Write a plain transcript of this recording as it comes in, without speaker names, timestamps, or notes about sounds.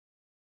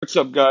What's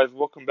up, guys?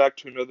 Welcome back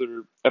to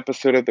another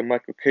episode of the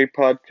Michael K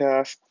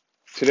podcast.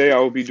 Today I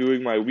will be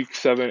doing my Week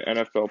 7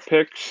 NFL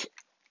picks,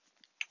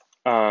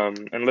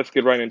 and let's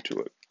get right into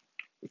it.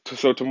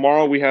 So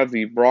tomorrow we have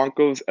the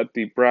Broncos at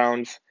the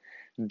Browns.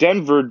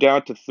 Denver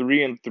down to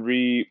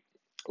 3-3,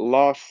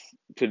 lost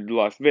to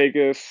Las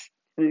Vegas.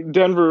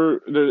 Denver,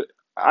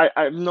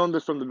 I've known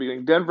this from the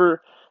beginning.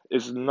 Denver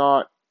is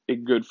not a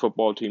good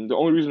football team. The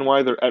only reason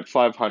why they're at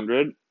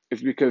 500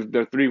 is because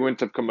their 3 wins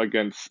have come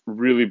against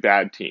really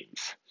bad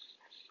teams.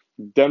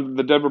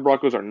 The Denver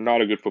Broncos are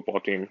not a good football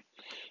team.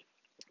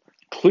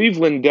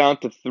 Cleveland down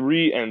to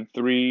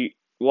 3-3,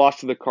 lost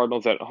to the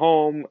Cardinals at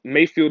home.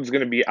 Mayfield's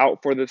going to be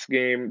out for this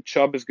game.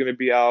 Chubb is going to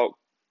be out.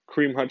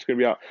 Kareem Hunt's going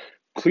to be out.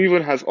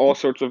 Cleveland has all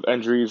sorts of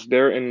injuries.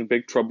 They're in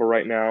big trouble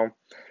right now.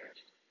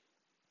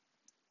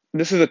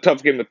 This is a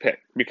tough game to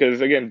pick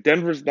because again,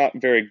 Denver's not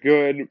very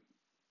good,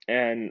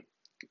 and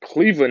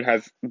Cleveland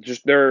has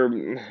just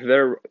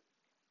they're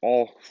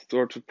all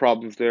sorts of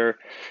problems there.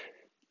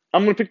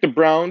 I'm gonna pick the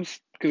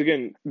Browns because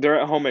again, they're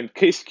at home and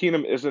Case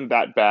Keenum isn't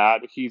that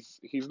bad. He's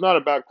not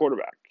a bad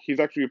quarterback. He's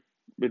actually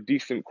a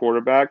decent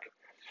quarterback.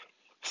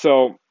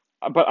 So,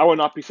 but I would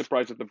not be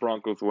surprised if the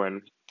Broncos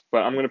win. But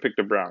I'm gonna pick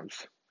the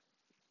Browns.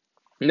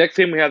 Next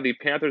game we have the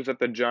Panthers at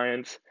the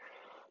Giants.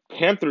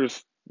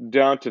 Panthers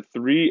down to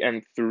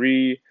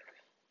 3-3,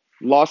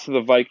 lost to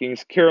the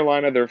Vikings.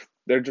 Carolina,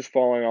 they're just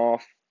falling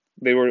off.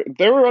 They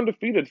were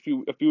undefeated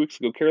a few weeks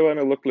ago.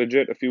 Carolina looked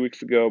legit a few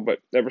weeks ago, but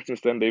ever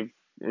since then they've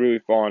really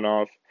fallen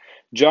off.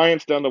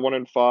 Giants down to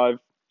 1-5,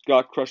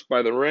 got crushed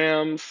by the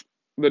Rams.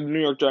 The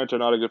New York Giants are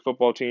not a good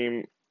football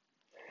team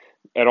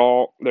at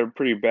all. They're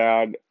pretty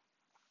bad.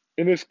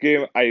 In this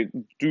game, I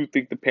do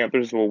think the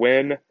Panthers will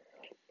win.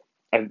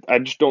 I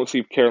just don't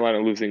see Carolina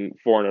losing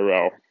 4 in a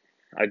row.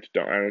 I just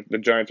don't. The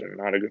Giants are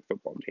not a good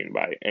football team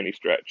by any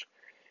stretch.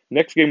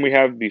 Next game we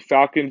have the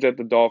Falcons at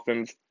the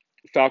Dolphins.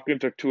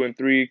 Falcons are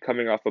 2-3,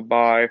 coming off a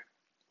bye.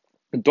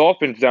 The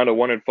Dolphins down to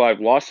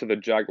 1-5, lost to the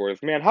Jaguars.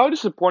 Man, how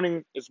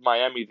disappointing is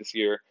Miami this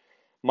year?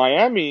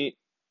 Miami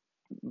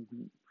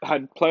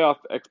had playoff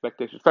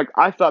expectations. In fact,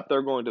 I thought they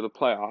were going to the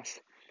playoffs,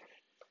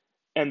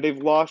 and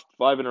they've lost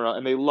 5 in a row,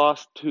 and they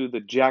lost to the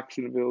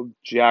Jacksonville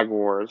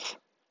Jaguars.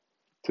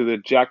 To the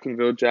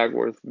Jacksonville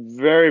Jaguars.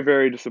 Very,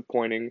 very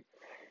disappointing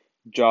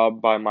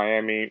job by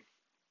Miami.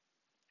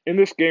 In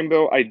this game,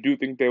 though, I do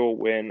think they will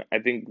win.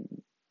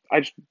 I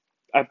just,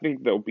 I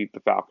think they'll beat the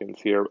Falcons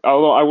here.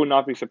 Although I would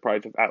not be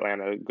surprised if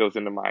Atlanta goes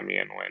into Miami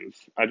and wins.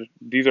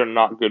 These are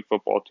not good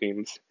football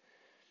teams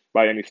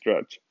by any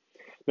stretch.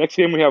 Next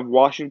game we have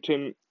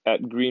Washington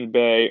at Green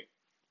Bay.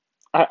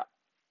 I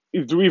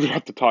do we even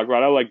have to talk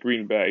about it? I like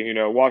Green Bay.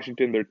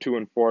 Washington, they're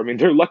 2-4. I mean,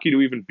 they're lucky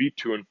to even be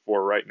 2-4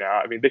 right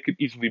now. I mean, they could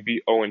easily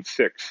be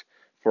 0-6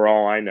 for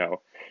all I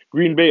know.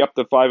 Green Bay up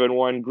to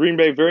 5-1. Green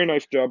Bay, very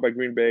nice job by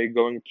Green Bay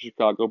going to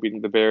Chicago,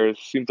 beating the Bears.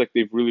 Seems like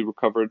they've really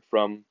recovered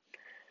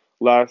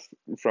last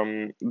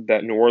from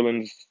that New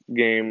Orleans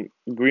game.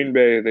 Green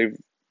Bay, they're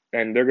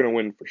gonna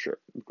win for sure.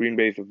 Green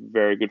Bay is a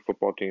very good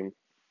football team.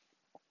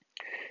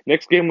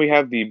 Next game we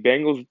have the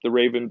Bengals with the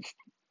Ravens.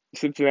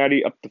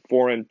 Cincinnati up to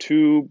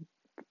 4-2,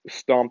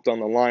 stomped on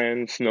the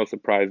Lions. No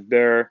surprise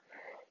there.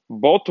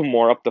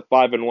 Baltimore up to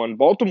 5-1.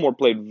 Baltimore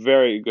played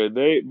very good.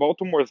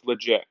 Baltimore is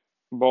legit.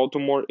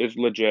 Baltimore is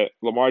legit.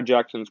 Lamar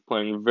Jackson's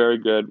playing very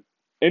good.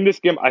 In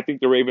this game, I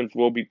think the Ravens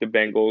will beat the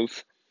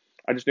Bengals.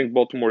 I just think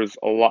Baltimore is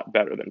a lot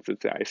better than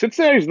Cincinnati.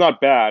 Cincinnati's not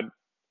bad.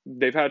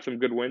 They've had some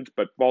good wins,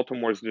 but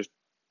Baltimore's just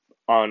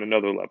on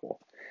another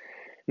level.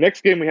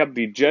 Next game, we have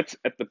the Jets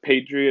at the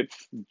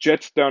Patriots.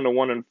 Jets down to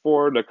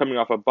 1-4. They're coming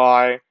off a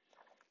bye.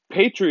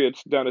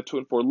 Patriots down to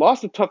 2-4.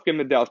 Lost a tough game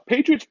to Dallas.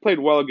 Patriots played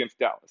well against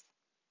Dallas.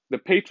 The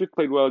Patriots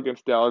played well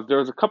against Dallas. There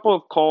was a couple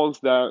of calls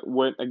that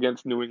went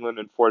against New England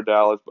and for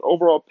Dallas, but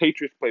overall,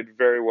 Patriots played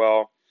very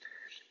well.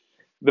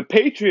 The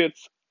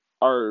Patriots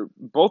are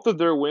both of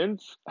their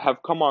wins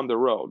have come on the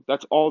road.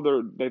 That's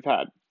all they've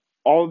had.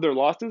 All of their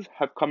losses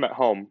have come at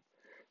home.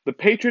 The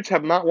Patriots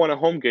have not won a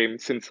home game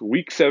since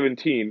Week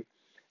 17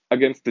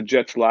 against the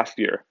Jets last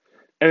year.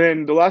 And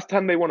then the last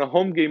time they won a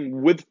home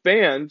game with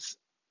fans,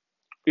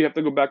 you have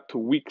to go back to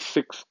Week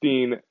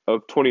 16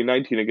 of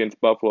 2019 against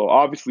Buffalo.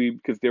 Obviously,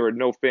 because there were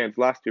no fans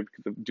last year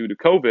due to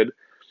COVID,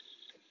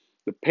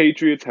 the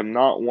Patriots have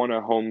not won a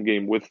home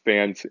game with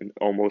fans in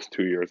almost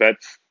 2 years.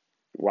 That's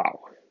wow.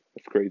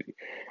 That's crazy.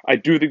 I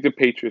do think the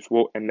Patriots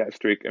will end that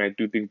streak, and I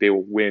do think they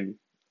will win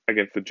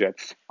against the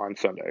Jets on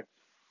Sunday.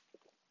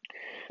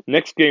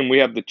 Next game, we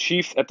have the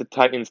Chiefs at the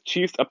Titans.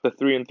 Chiefs up to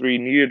 3-3,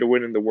 needed to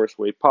win in the worst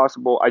way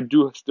possible. I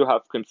do still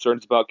have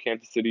concerns about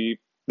Kansas City.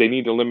 They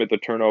need to limit the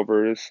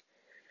turnovers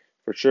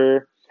for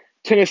sure.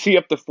 Tennessee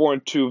up to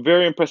 4-2.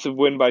 Very impressive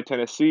win by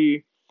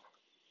Tennessee.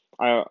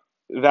 That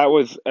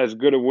was as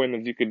good a win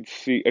as you could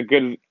see.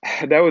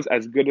 That was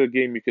as good a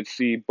game you could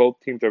see. Both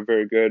teams are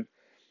very good.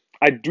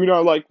 I do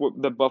not like what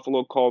the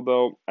Buffalo call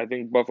though. I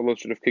think Buffalo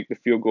should have kicked the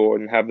field goal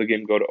and have the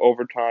game go to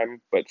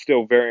overtime. But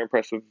still, very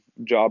impressive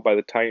job by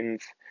the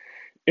Titans.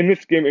 In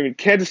this game, I mean,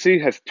 Kansas City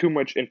has too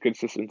much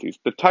inconsistencies.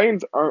 The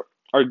Titans are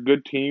a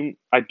good team.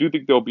 I do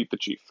think they'll beat the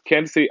Chiefs.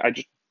 Kansas City, I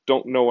just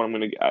don't know what I'm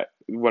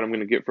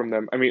gonna get from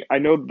them. I mean, I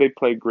know they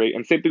play great,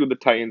 and same thing with the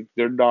Titans.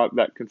 They're not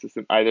that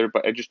consistent either,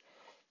 but I just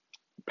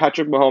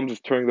Patrick Mahomes is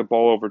turning the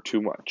ball over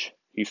too much.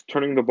 He's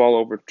turning the ball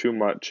over too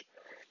much,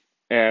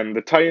 and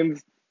the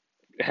Titans.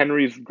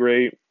 Henry's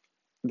great.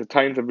 The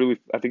Titans have really,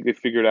 I think they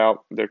figured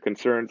out their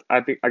concerns.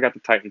 I think I got the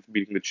Titans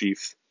beating the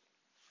Chiefs.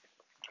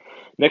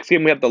 Next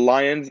game we have the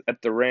Lions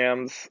at the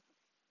Rams.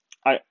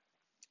 I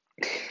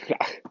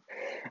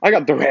I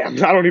got the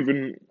Rams. I don't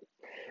even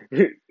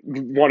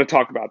want to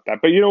talk about that.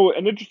 But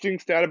an interesting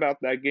stat about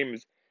that game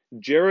is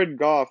Jared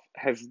Goff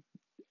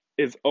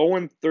is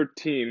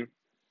 0-13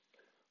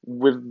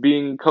 with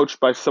being coached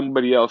by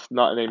somebody else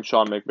not named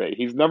Sean McVay.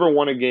 He's never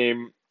won a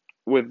game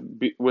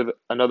with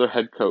another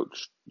head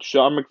coach.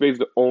 Sean McVay's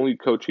the only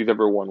coach he's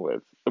ever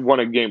won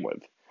a game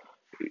with.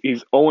 He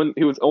was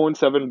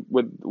 0-7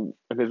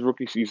 in his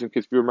rookie season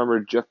because if you remember,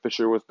 Jeff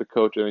Fisher was the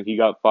coach and he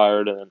got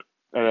fired, and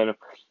then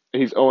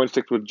he's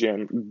 0-6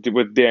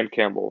 with Dan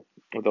Campbell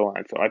with the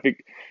Lions. So I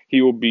think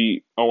he will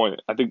be 0.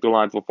 I think the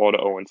Lions will fall to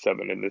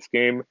 0-7 in this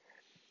game.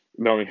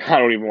 No, I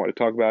don't even want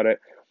to talk about it.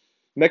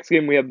 Next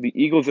game we have the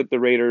Eagles at the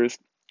Raiders.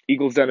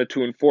 Eagles down to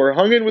 2-4.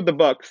 Hung in with the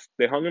Bucks.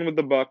 They hung in with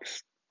the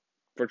Bucks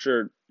for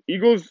sure.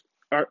 Eagles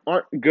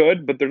aren't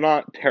good, but they're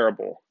not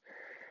terrible.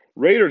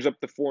 Raiders up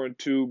to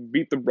 4-2,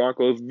 beat the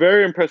Broncos.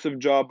 Very impressive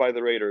job by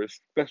the Raiders,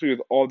 especially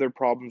with all their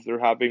problems they're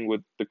having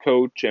with the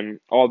coach and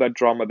all that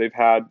drama they've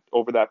had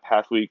over that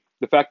past week.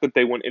 The fact that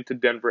they went into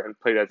Denver and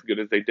played as good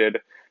as they did,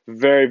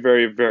 very,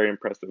 very, very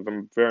impressive.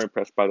 I'm very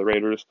impressed by the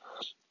Raiders.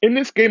 In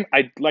this game,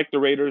 I like the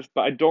Raiders,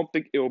 but I don't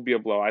think it will be a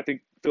blow. I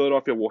think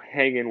Philadelphia will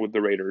hang in with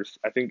the Raiders.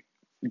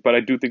 But I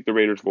do think the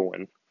Raiders will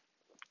win.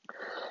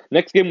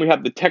 Next game, we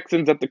have the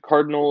Texans at the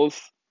Cardinals.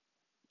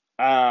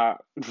 The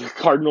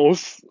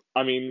Cardinals.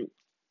 I mean,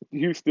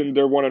 Houston.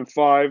 They're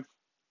 1-5.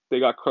 They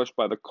got crushed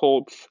by the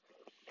Colts.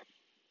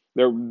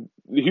 They're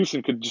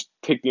Houston could just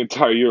take the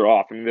entire year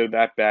off. I mean, they're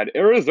that bad.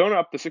 Arizona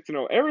up to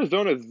 6-0.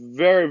 Arizona is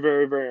very,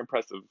 very, very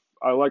impressive.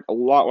 I like a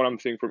lot what I'm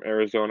seeing from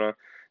Arizona.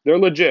 They're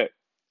legit.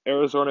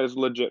 Arizona is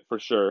legit for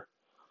sure.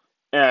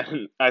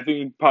 And I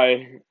think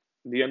by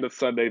the end of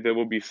Sunday they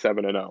will be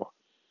 7-0.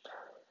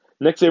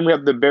 Next game we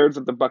have the Bears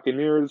at the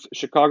Buccaneers.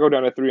 Chicago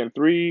down to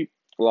 3-3.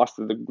 Lost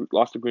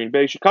to Green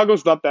Bay.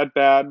 Chicago's not that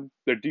bad.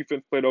 Their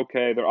defense played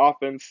okay. Their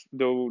offense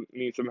still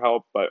needs some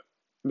help, but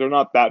they're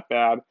not that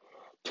bad.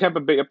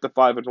 Tampa Bay up to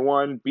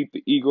 5-1. Beat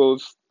the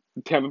Eagles.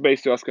 Tampa Bay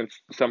still has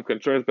some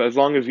concerns, but as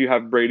long as you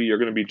have Brady, you're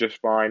going to be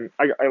just fine.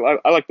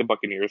 I like the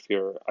Buccaneers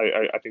here.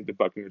 I think the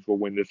Buccaneers will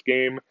win this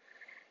game.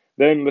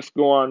 Then let's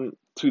go on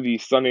to the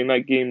Sunday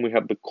night game. We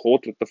have the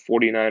Colts at the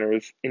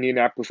 49ers.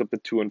 Indianapolis up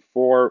to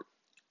 2-4.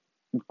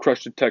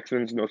 Crushed the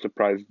Texans, no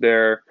surprise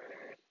there.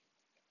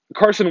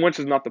 Carson Wentz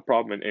is not the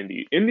problem in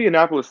Indy.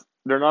 Indianapolis,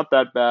 they're not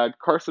that bad.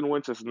 Carson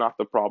Wentz is not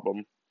the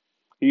problem.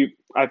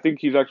 I think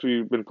he's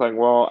actually been playing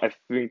well. I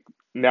think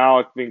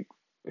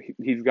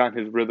he's gotten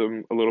his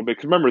rhythm a little bit.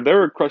 Because remember, they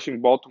were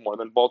crushing Baltimore.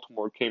 Then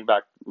Baltimore came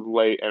back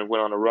late and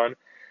went on a run.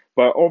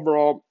 But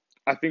overall,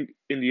 I think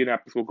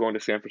Indianapolis will go into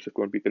San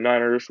Francisco and beat the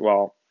Niners.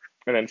 Well,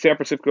 and then San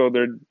Francisco,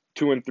 they're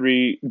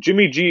 2-3.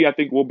 Jimmy G, I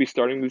think, will be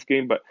starting this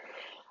game, but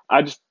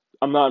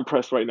I'm not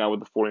impressed right now with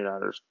the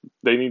 49ers.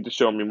 They need to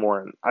show me more,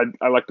 and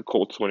I like the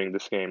Colts winning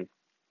this game.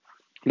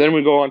 Then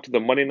we go on to the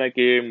Monday night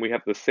game. We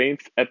have the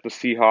Saints at the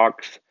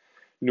Seahawks.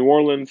 New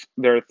Orleans,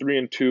 they're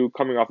 3-2,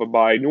 coming off a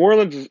bye. New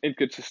Orleans is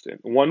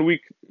inconsistent. 1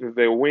 week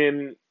they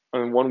win,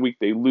 and 1 week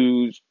they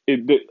lose.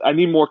 I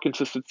need more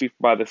consistency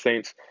by the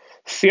Saints.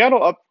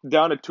 Seattle up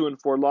down at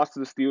 2-4, lost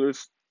to the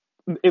Steelers.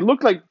 It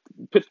looked like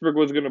Pittsburgh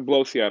was going to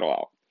blow Seattle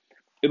out.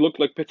 It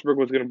looked like Pittsburgh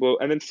was going to blow,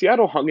 and then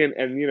Seattle hung in,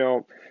 and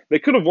they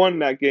could have won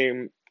that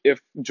game if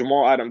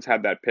Jamal Adams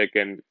had that pick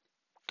and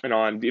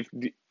on.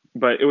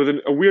 But it was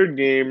a weird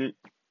game.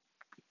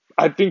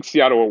 I think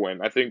Seattle will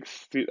win. I think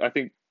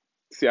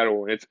Seattle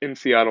will win. It's in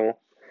Seattle.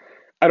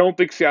 I don't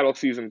think Seattle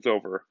season's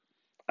over.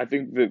 I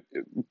think that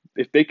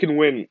if they can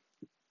win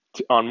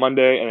on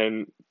Monday, and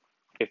then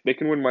if they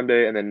can win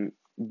Monday, and then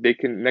they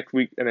can next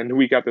week, and then the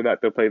week after that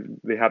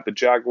they have the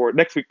Jaguars.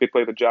 Next week they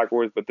play the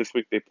Jaguars, but this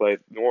week they play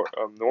New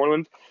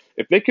Orleans.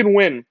 If they can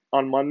win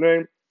on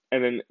Monday,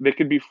 and then they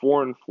could be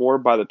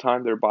 4-4 by the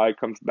time their bye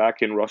comes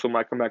back, and Russell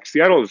might come back.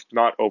 Seattle is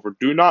not over.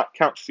 Do not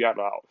count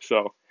Seattle out.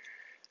 So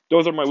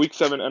those are my Week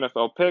 7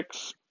 NFL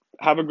picks.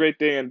 Have a great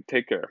day and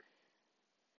take care.